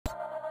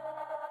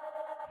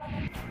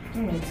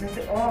And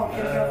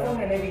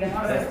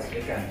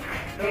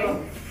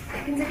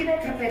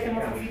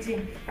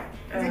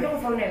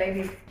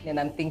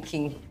I'm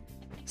thinking,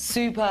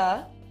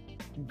 super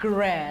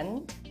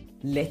grand.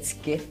 Let's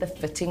get the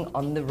fitting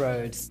on the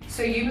roads.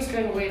 So you must go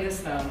and wear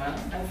this now, man.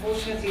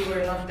 Unfortunately,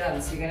 we're not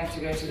done, so you're gonna have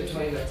to go to the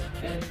toilet.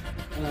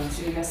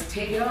 So you must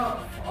take it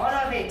off. All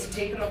of it.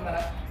 Take it off,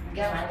 man.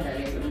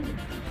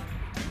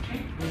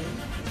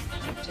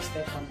 Just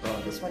that one.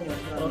 Oh, this one you're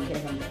okay.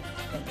 Okay.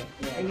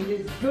 Yeah. I mean,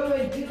 it's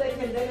good. Do that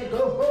and then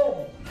go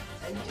home.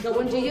 Go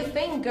and do your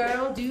thing,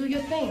 girl. Do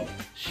your thing.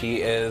 She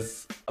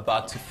is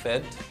about to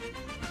fit.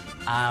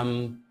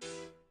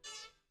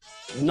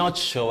 Not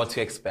sure what to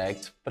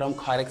expect, but I'm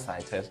quite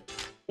excited.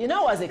 You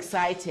know, I was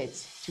excited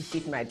to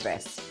fit my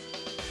dress.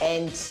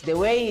 And the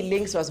way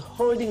Lynx was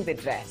holding the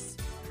dress,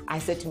 I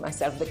said to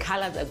myself, the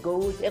colors are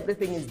good,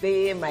 everything is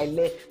there, my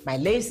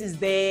lace is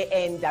there,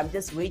 and I'm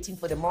just waiting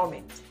for the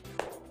moment.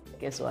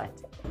 Guess what?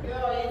 Yo,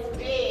 it's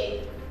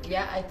big.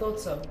 Yeah, I thought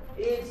so.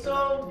 It's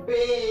so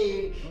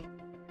big.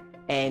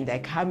 And I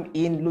come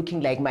in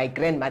looking like my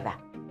grandmother.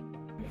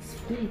 It's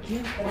big,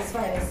 yeah. That's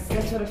fine.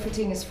 That's what a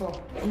fitting is for.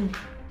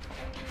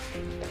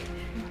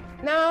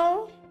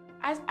 Now,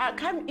 as I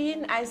come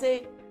in, I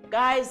say,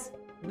 guys,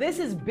 this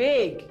is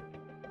big.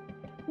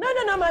 No,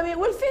 mommy,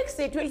 we'll fix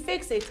it,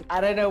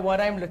 I don't know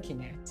what I'm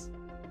looking at.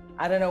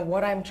 I don't know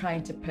what I'm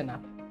trying to pin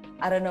up.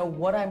 I don't know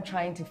what I'm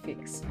trying to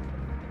fix.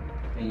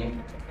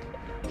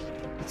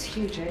 It's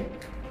huge, eh?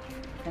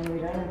 And we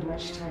don't have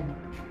much time.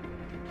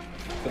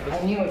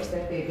 I knew it's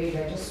that big, baby.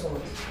 I just saw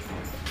it.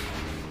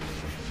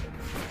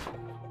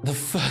 The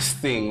first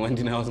thing when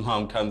Dineo's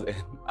mom comes in,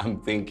 I'm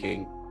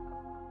thinking,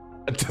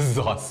 a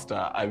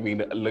disaster. I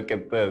mean, look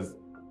at this.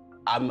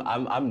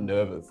 I'm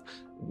nervous.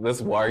 This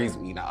worries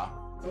me now.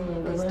 I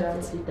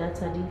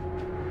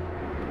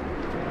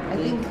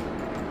think,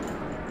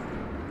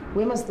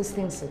 where must this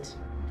thing sit?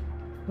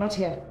 Not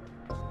here.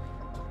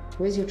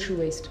 Where's your true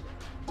waist?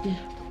 Yeah.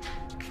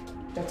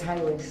 That's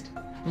high waist.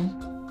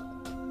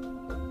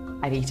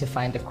 I need to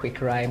find a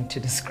quick rhyme to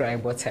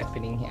describe what's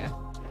happening here.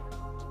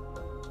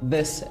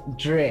 This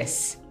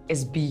dress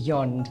is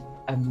beyond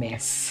a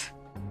mess.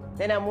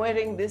 Then I'm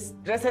wearing this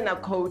dress and a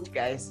coat,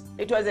 guys.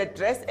 It was a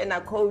dress and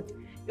a coat.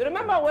 You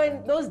remember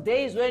when those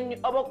days when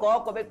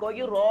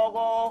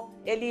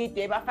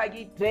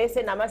dress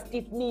and I'm a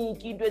stiff knee,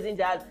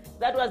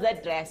 that was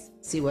that dress.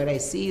 See what I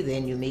see,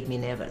 then you make me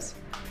nervous.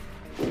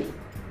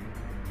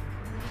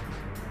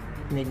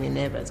 Make me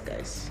nervous,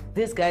 guys.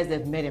 These guys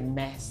have made a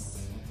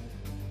mess.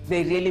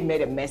 They really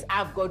made a mess.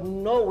 I've got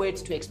no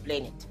words to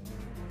explain it.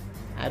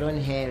 I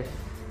don't have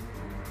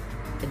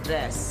a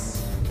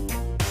dress.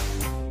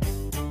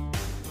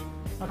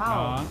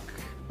 How?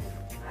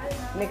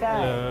 My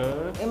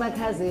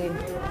cousin.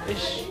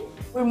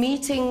 We're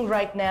meeting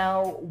right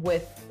now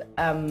with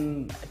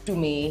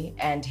Tumi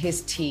and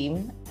his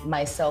team,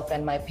 myself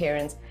and my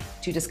parents,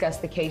 to discuss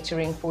the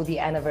catering for the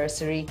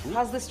anniversary.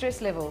 How's the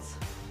stress levels?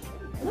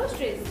 No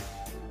stress.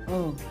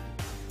 No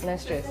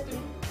stress.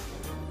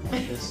 Are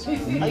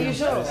you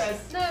sure?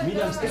 No.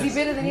 Is he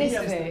better than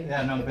yesterday?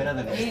 Yeah, no, I'm better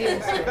than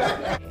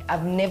yesterday.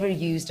 I've never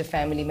used a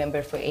family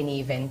member for any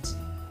event.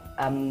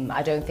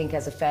 I don't think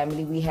as a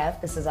family we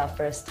have. This is our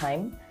first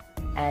time.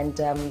 And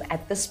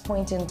at this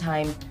point in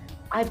time,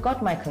 I've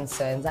got my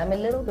concerns. I'm a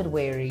little bit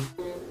wary.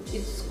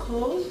 It's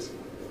cold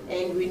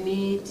and we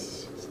need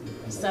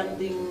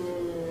something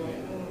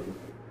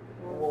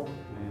warm.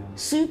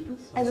 Soup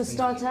as a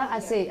starter,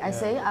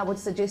 I would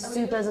suggest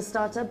soup as a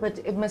starter, but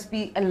it must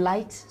be a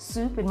light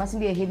soup. It mustn't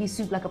be a heavy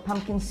soup like a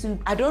pumpkin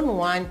soup. I don't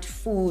want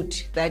food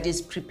that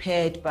is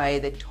prepared by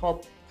the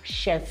top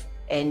chef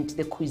and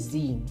the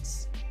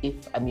cuisines,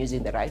 if I'm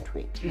using the right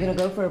way. You're gonna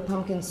go for a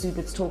pumpkin soup,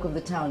 it's talk of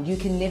the town. You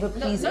can never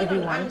please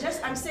everyone.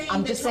 I'm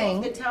saying the talk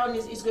of the town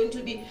is going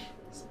to be,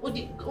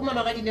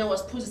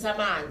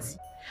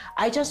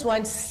 I just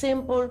want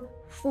simple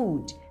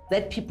food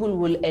that people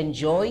will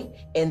enjoy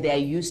and they are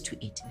used to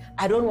it.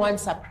 I don't want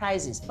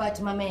surprises. But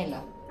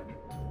Mamela,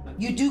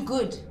 you do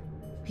good,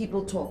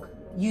 people talk.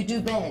 You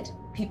do bad,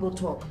 people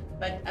talk.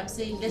 But I'm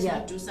saying let's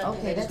not do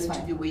something that is going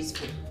to be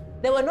wasteful.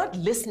 They were not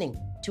listening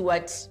to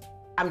what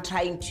I'm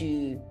trying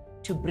to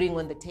bring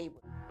on the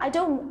table. I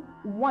don't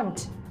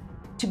want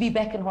to be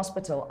back in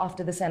hospital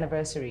after this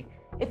anniversary.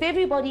 If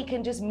everybody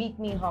can just meet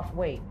me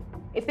halfway,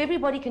 if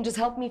everybody can just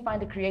help me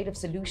find a creative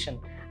solution,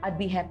 I'd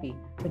be happy.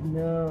 But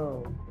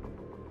no.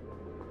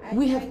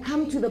 We have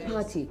come to the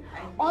party.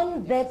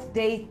 On that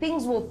day,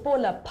 things will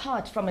fall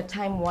apart from a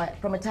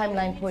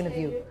timeline point of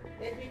view.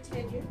 Let me tell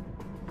you.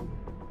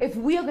 If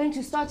we are going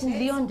to start in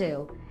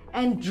Leondale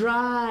and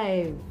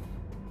drive.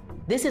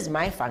 This is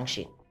my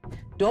function.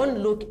 Don't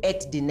look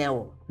at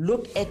Dineo.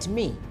 Look at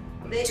me.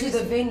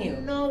 The venue.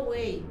 No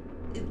way.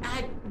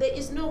 There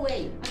is no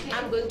way. Okay.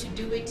 I'm going to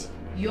do it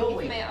your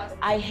way.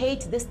 I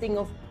hate this thing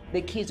of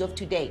the kids of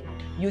today.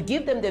 You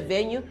give them the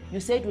venue, you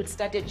say it would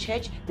start at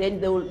church, then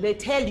they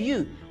tell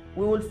you,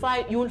 you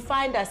will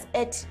find us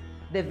at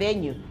the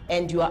venue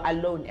and you are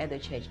alone at the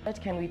church.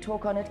 But can we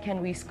talk on it?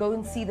 Can we go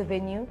and see the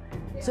venue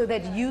so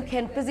that you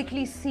can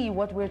physically see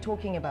what we're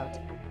talking about?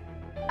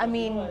 I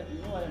mean,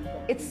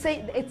 it's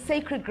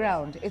sacred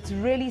ground. It's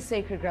really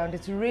sacred ground.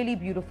 It's really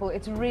beautiful.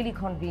 It's really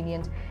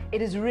convenient.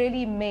 It is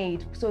really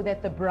made so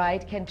that the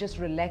bride can just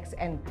relax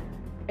and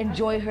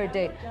enjoy her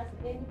day. Just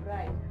any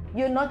bride.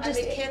 You're not just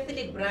a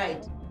Catholic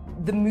bride.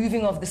 The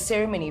moving of the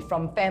ceremony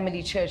from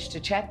family church to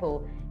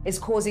chapel is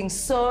causing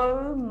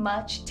so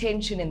much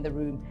tension in the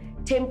room.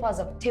 Tempers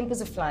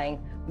are flying,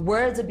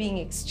 words are being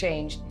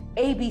exchanged,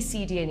 A, B,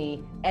 C, D, and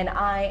E, and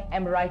I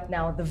am right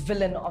now the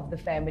villain of the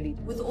family.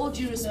 With all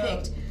due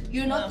respect,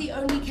 you're not the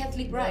only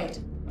Catholic bride.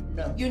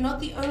 No. You're not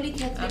the only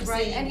Catholic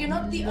bride, and you're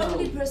not the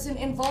only person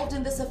involved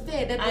in this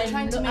affair that we're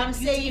trying to make I'm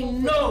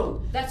saying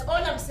no. That's all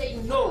I'm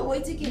saying. No.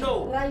 Wait again.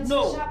 No. Right.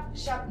 No.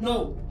 Sharp.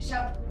 No.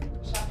 Sharp.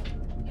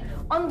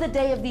 On the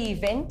day of the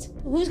event,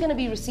 who's going to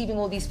be receiving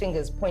all these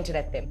fingers pointed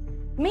at them?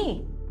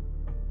 Me.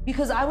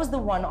 Because I was the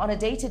one on a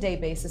day-to-day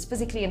basis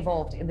physically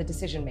involved in the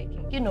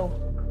decision-making. You know,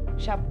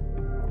 sharp.